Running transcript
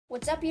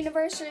What's up,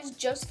 Universers?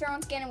 Joseph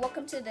once again, and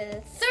welcome to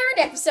the third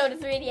episode of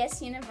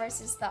 3DS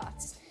Universe's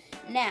Thoughts.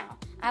 Now,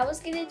 I was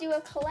going to do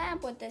a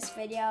collab with this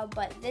video,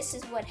 but this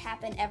is what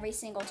happened every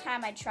single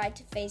time I tried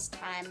to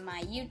FaceTime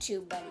my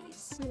YouTube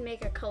buddies. I'm going to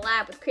make a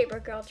collab with Creeper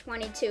Girl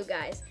 22,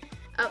 guys.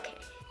 Okay.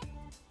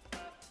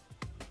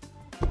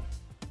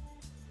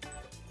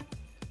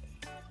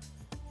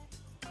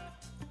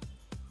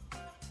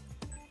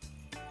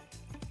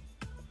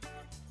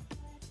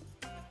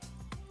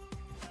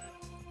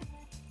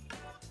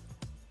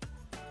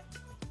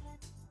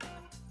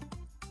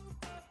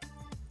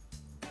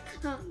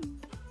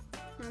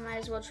 I might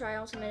as well try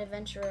Ultimate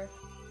Adventurer.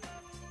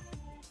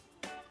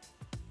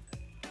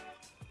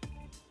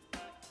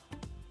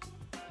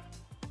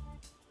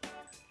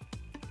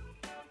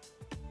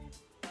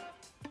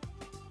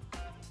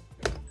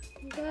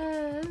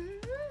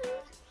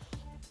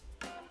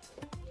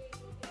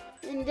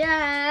 And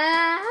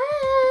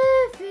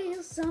I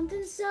feel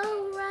something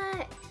so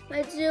right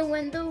by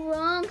doing the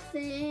wrong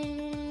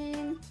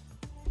thing.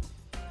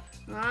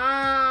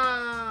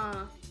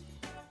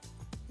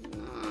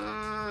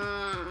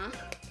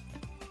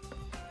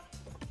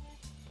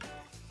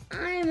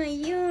 I'm a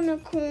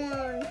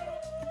unicorn.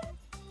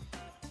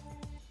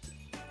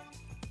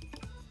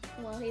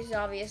 Well, he's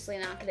obviously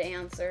not going to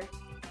answer.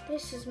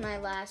 This is my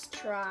last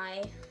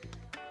try.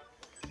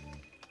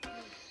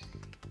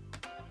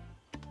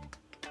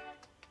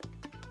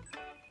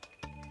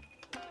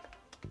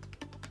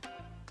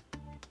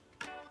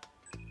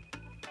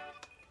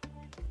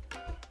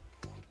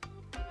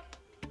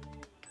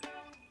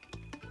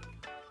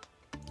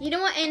 You know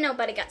what? Ain't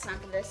nobody got time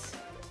for this.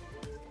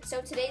 So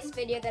today's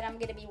video that I'm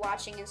going to be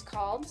watching is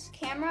called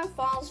Camera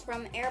Falls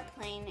from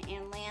Airplane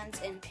and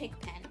Lands in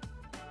Pigpen.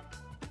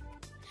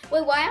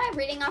 Wait, why am I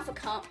reading off a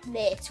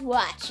Let's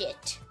watch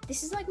it.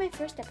 This is like my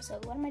first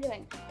episode. What am I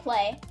doing?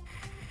 Play.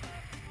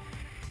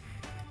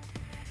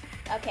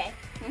 Okay.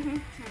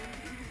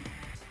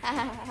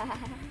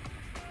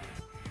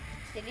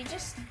 Did he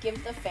just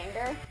give the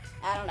finger?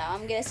 I don't know.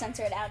 I'm going to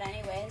censor it out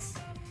anyways.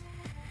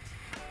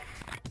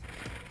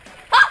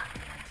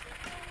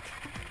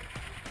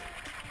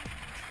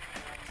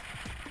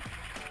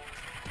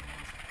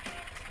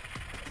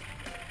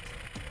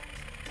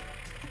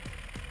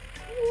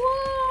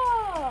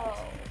 Whoa!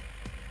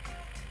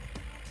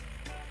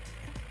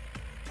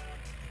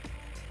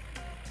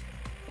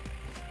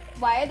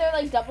 Why are there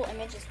like double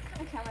images? What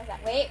kind of camera is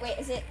that? Wait,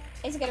 is it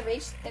gonna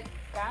reach the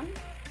ground?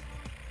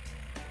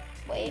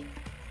 Wait.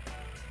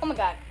 Oh my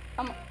god.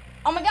 Oh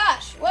my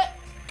gosh, what?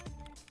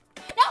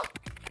 No!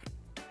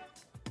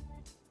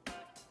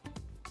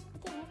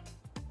 What the heck?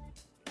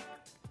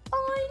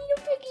 Oh,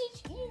 little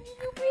piggies, you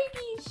little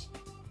piggies.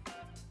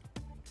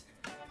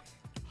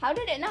 How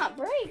did it not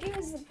break? It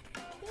was a pig.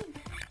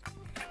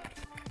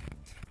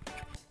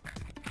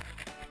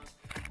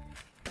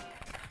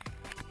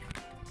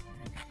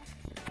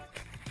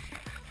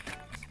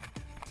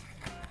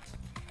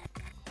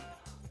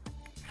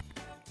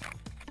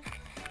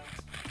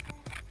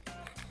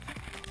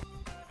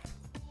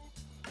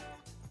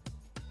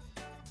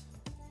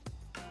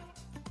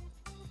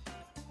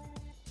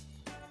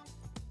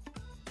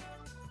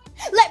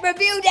 Let's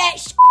review that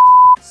sh.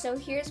 So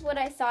here's what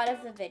I thought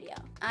of the video.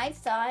 I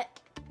thought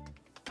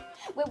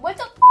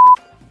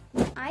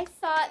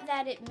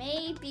that it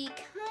may be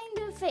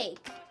kind of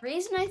fake. The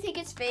reason I think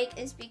it's fake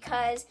is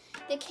because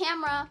the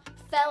camera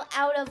fell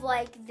out of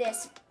like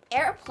this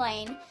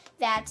airplane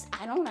that's,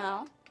 I don't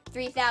know,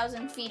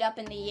 3,000 feet up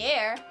in the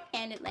air,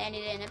 and it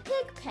landed in a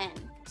pig pen.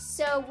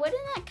 So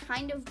wouldn't that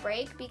kind of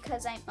break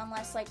because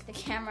unless like the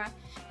camera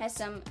has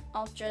some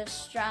ultra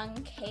strong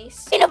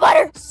case? Peanut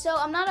butter! So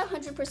I'm not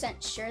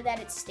 100% sure that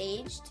it's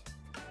staged,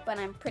 but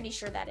I'm pretty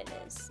sure that it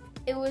is.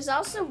 It was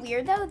also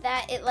weird though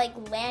that it like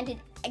landed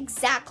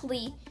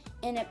exactly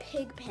in a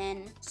pig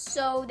pen.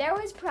 So there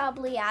was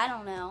probably, I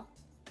don't know,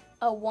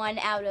 a 1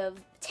 out of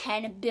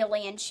 10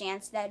 billion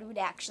chance that it would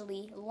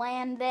actually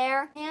land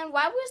there. And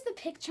why was the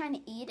pig trying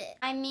to eat it?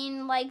 I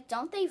mean, like,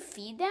 don't they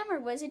feed them, or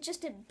was it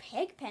just a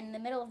pig pen in the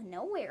middle of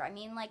nowhere? I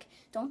mean, like,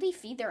 don't they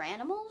feed their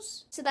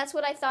animals? So that's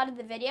what I thought of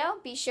the video.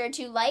 Be sure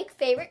to like,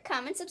 favorite,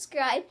 comment,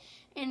 subscribe,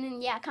 and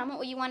then, yeah, comment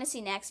what you want to see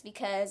next,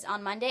 because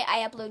on Monday I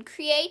upload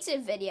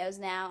creative videos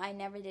now. I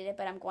never did it,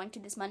 but I'm going to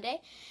this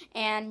Monday.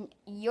 And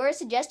your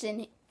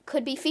suggestion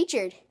could be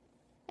featured.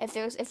 If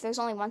there's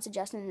only one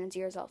suggestion and it's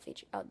yours, I'll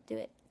do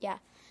it. Yeah.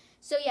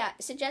 So yeah,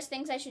 suggest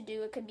things I should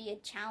do. It could be a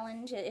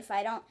challenge if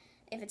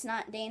it's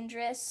not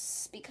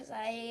dangerous, because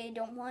I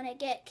don't want to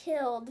get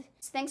killed.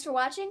 So thanks for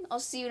watching. I'll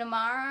see you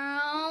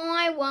tomorrow.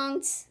 I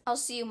won't. I'll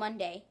see you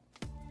Monday.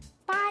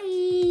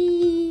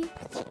 Bye.